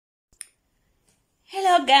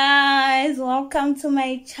Hello guys, welcome to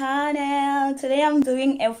my channel. Today I'm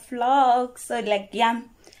doing a vlog.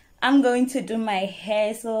 I'm going to do my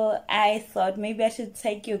hair, so I thought maybe I should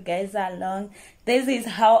take you guys along. This is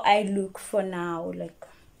how I look for now.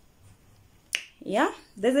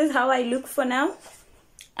 This is how I look for now.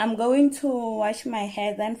 I'm going to wash my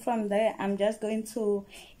hair, then from there I'm just going to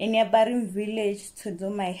a neighboring village to do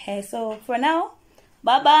my hair. So for now,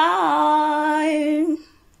 bye bye.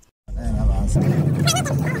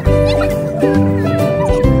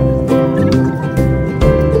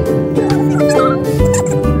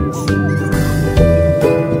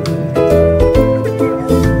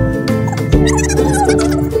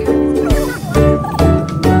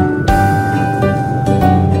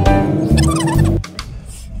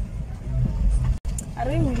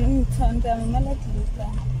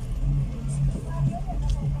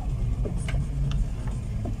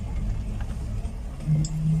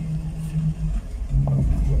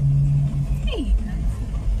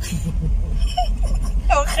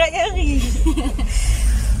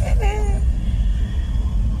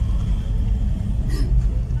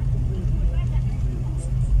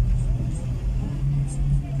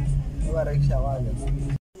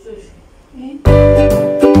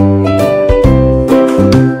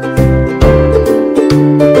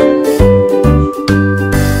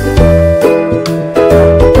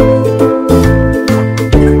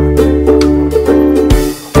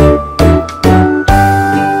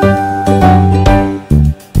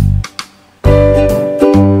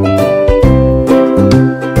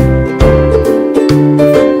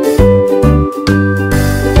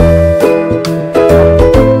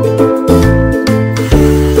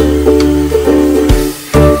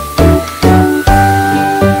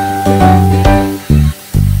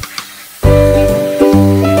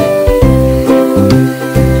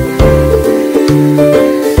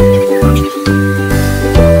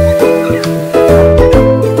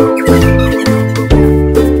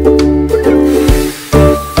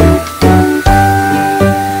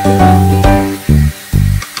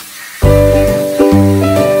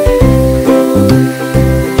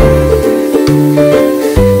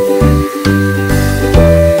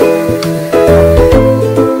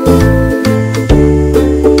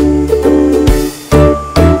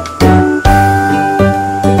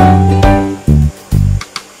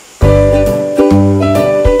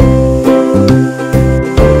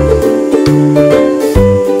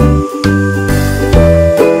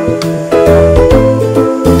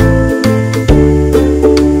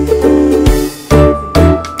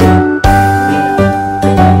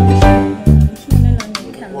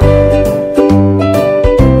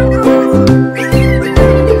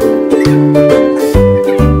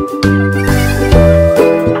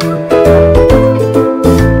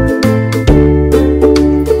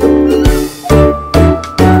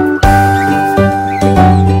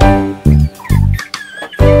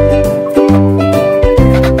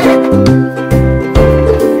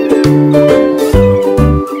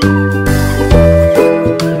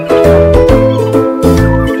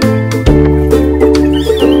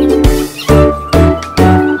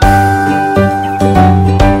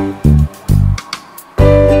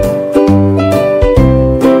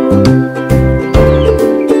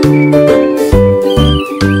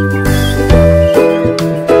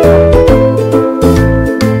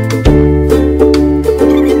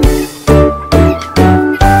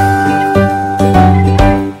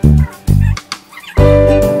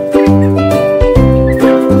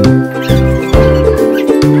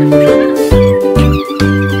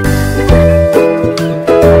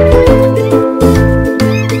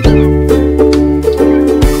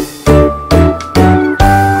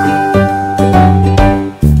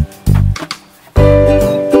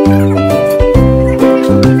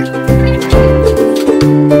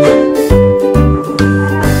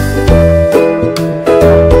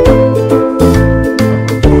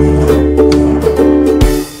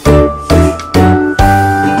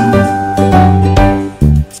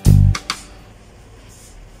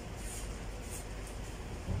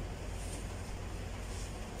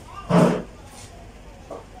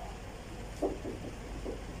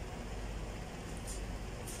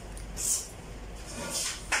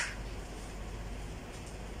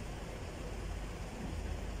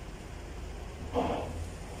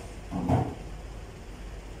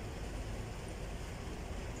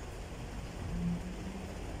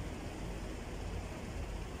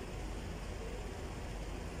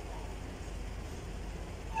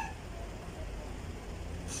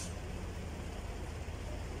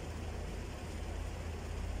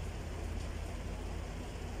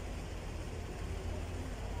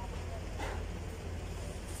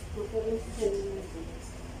 Last month,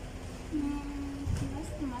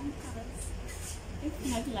 if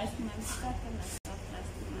not last month, after last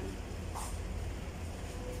month.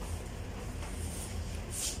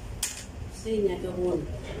 Saying at the one.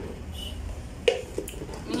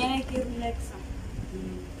 Yeah, I can relax.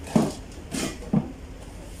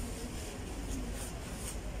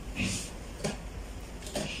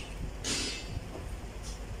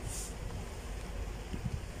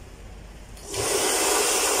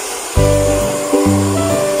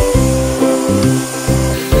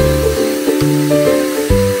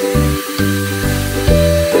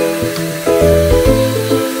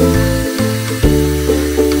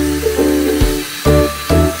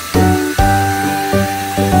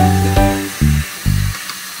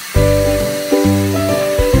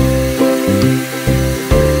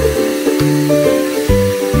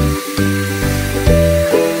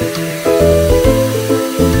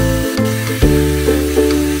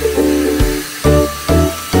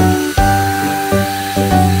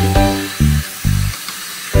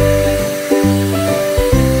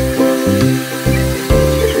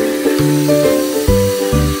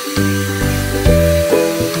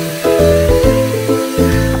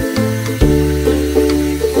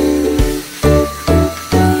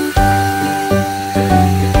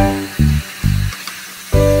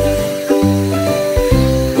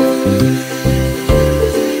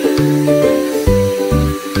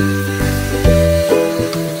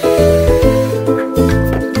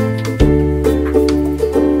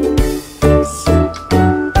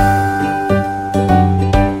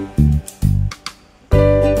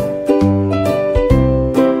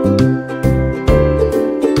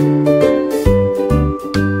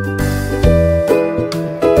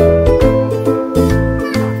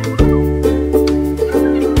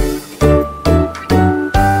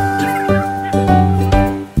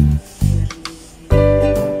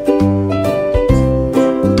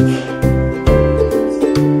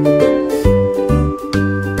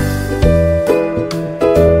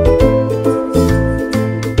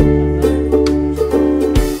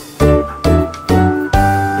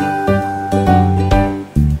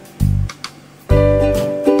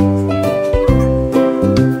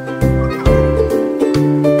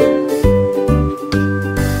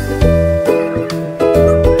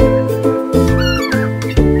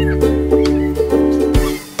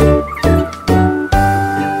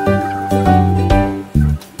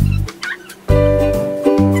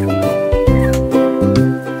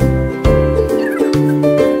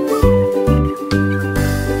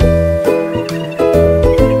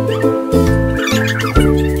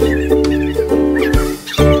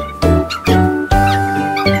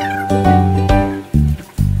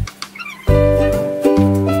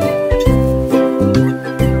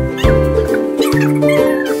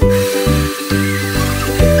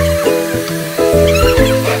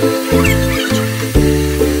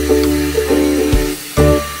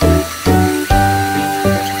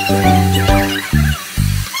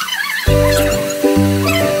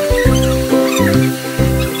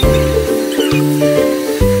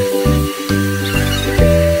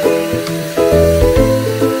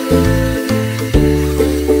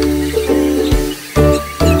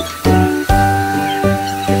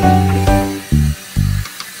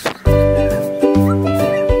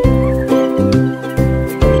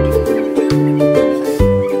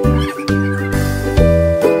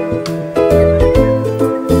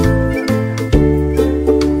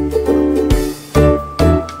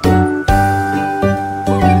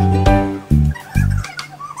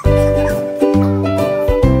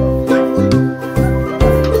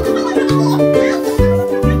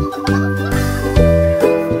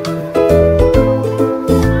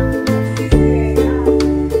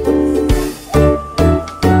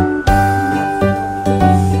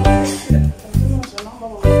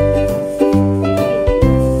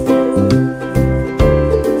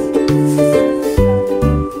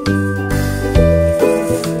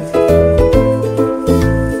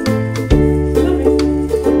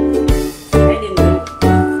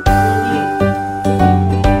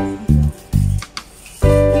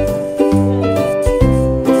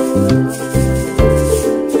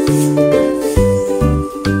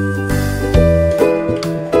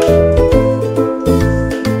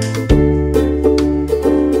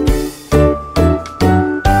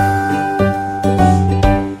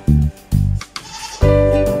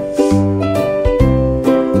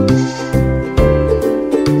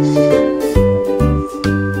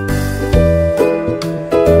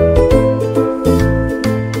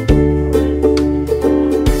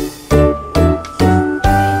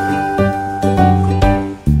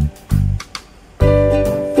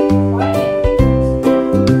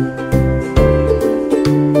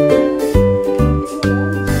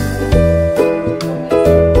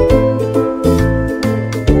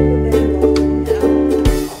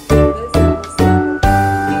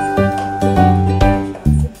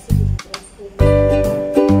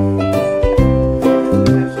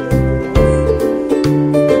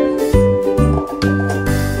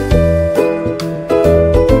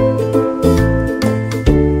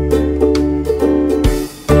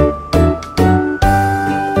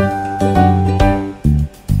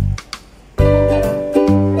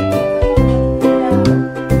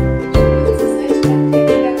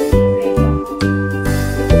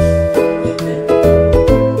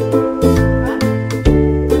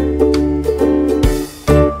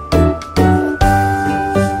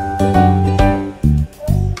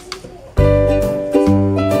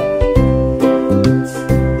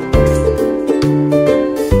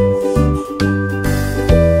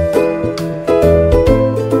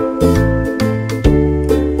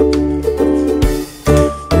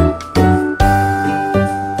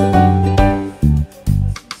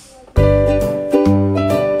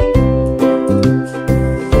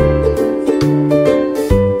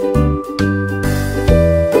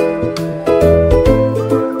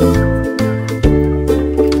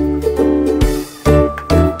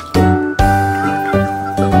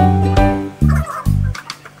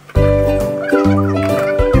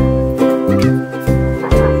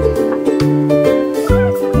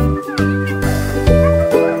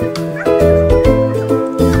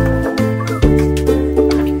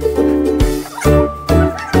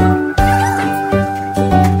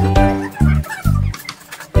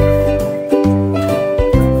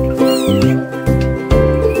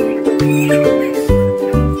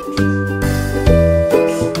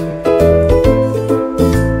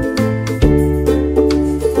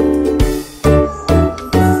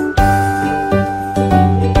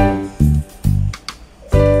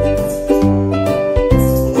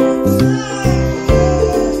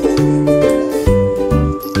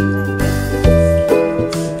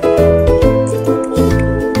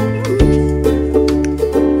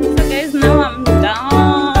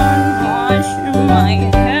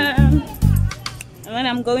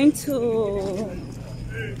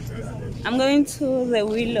 going to the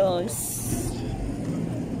Willows.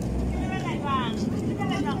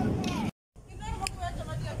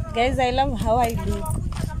 Guys, I love how I look.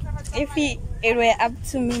 If it were up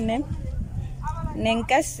to me,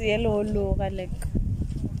 like,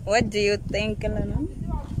 what do you think, Lana?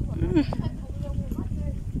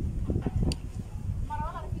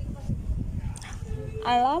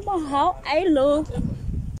 I love how I look.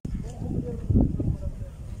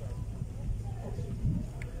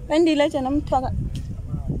 When did I talk?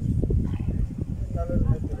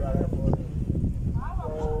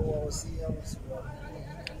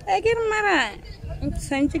 I get mad. It's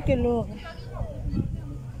such a kilo.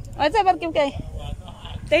 What's up, okay?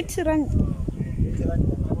 Let's run.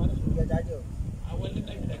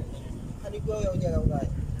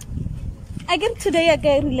 I get today I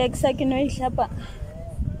get relax. I can wait shapa.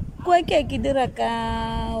 Quick, I get a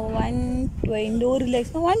 120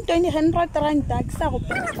 relax. 120 100 rand tax.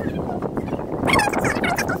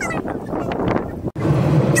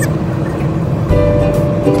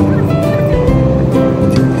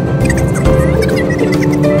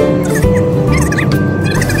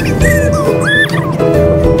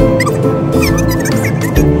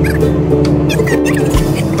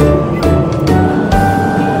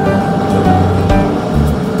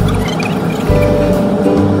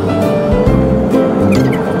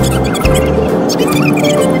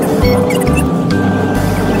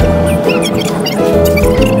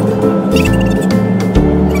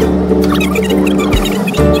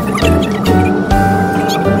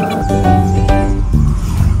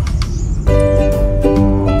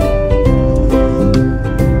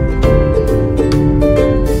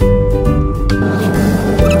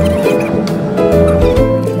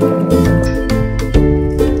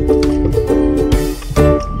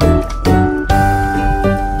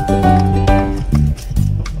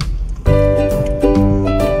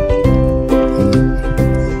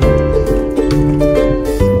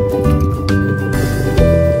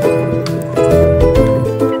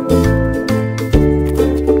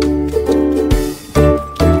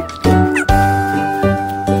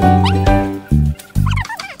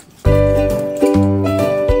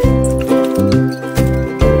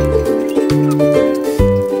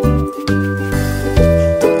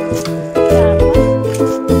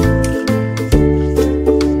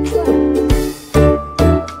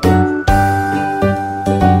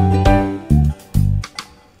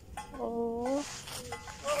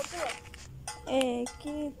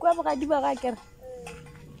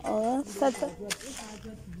 Oh, that's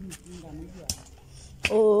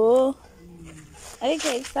oh,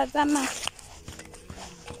 okay, that's enough.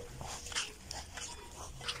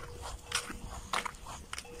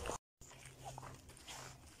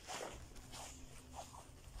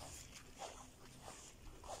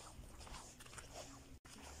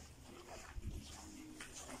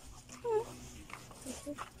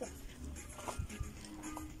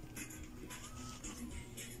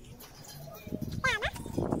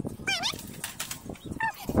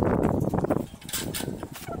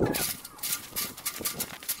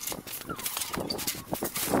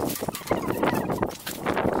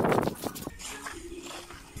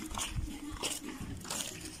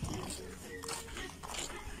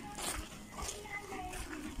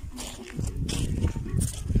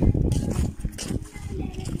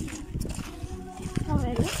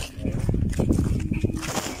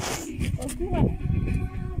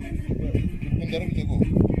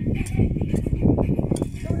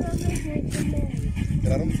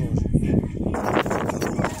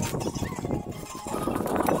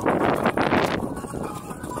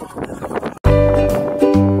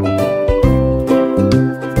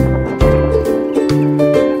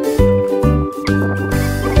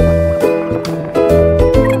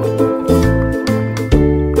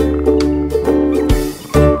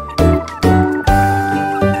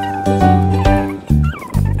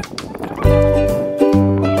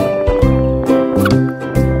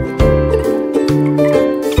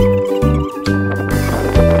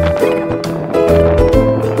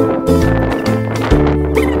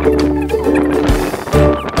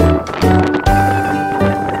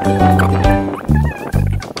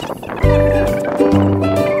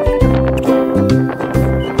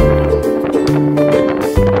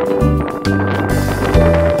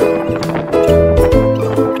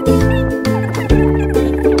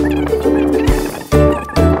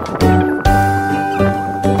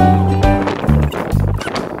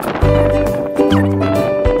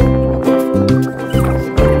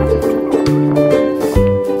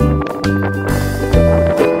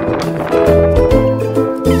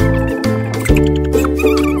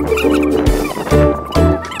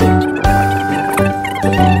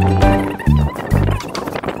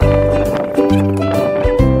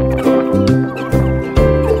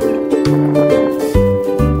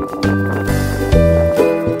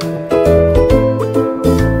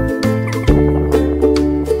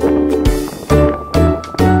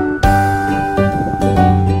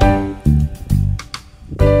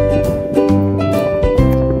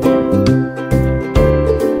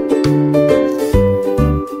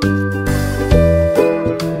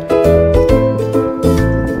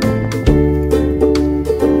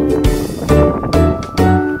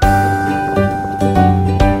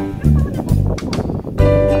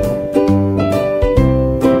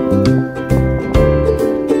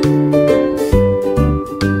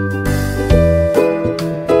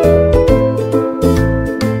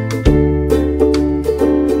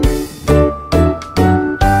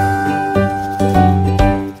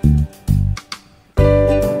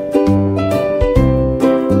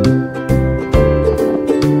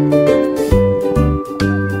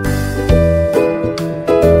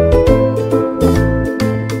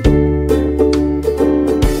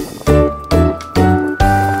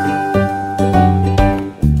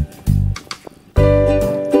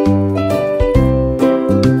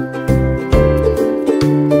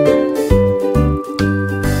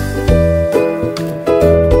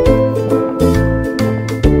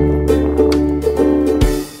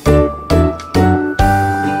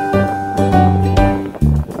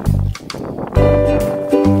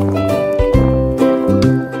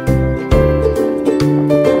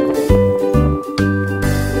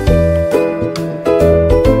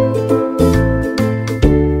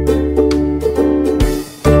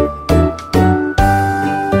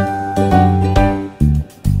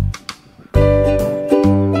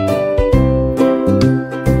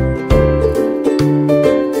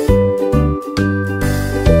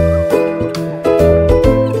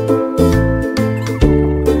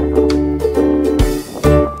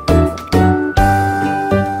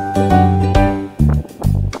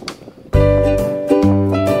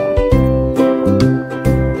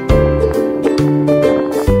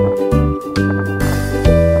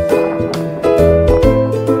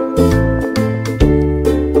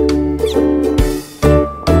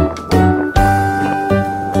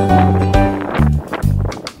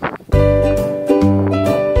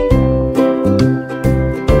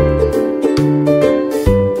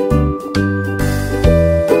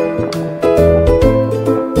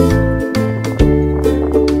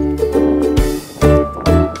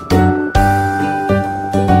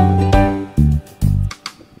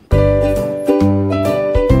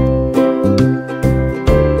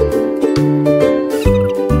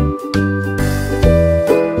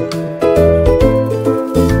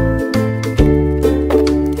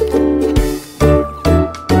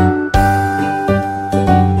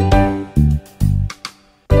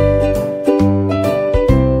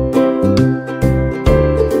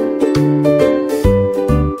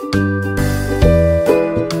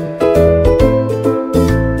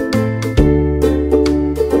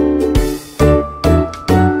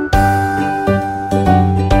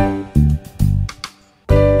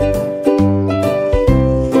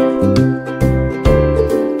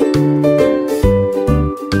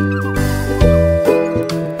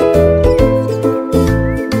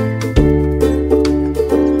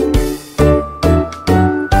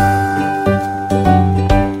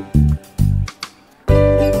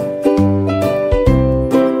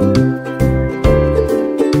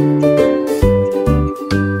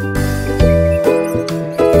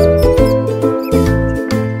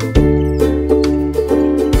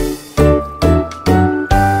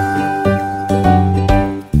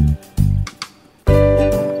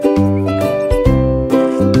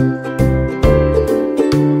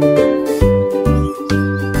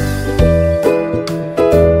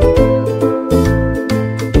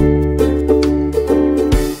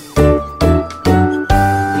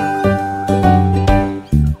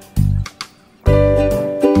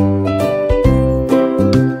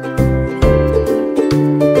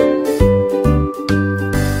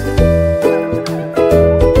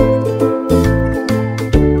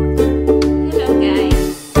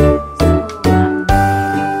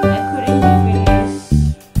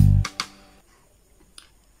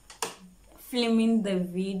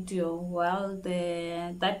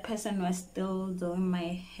 that person was still doing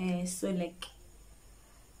my hair. So like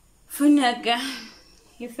funaga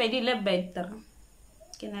you fedile better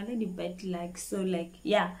can already bet like so like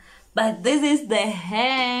yeah. But this is the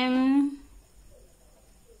hem.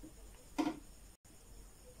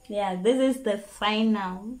 Yeah, this is the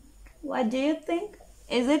final. What do you think?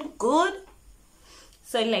 Is it good?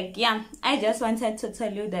 So like yeah, I just wanted to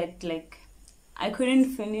tell you that like I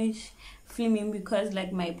couldn't finish filming because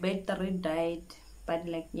like my battery died. But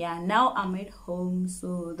like yeah, now I'm at home,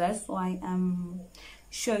 so that's why I'm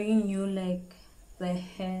showing you like the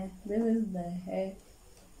hair. This is the hair.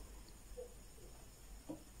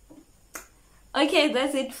 Okay,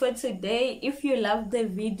 that's it for today. If you love the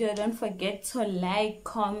video, don't forget to like,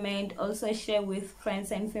 comment, also share with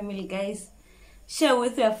friends and family, guys. Share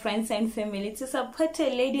with your friends and family to support a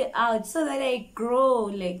lady out so that I grow.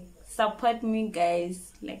 Like support me,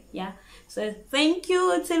 guys. Like yeah. So thank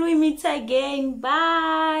you till we meet again.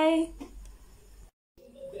 Bye.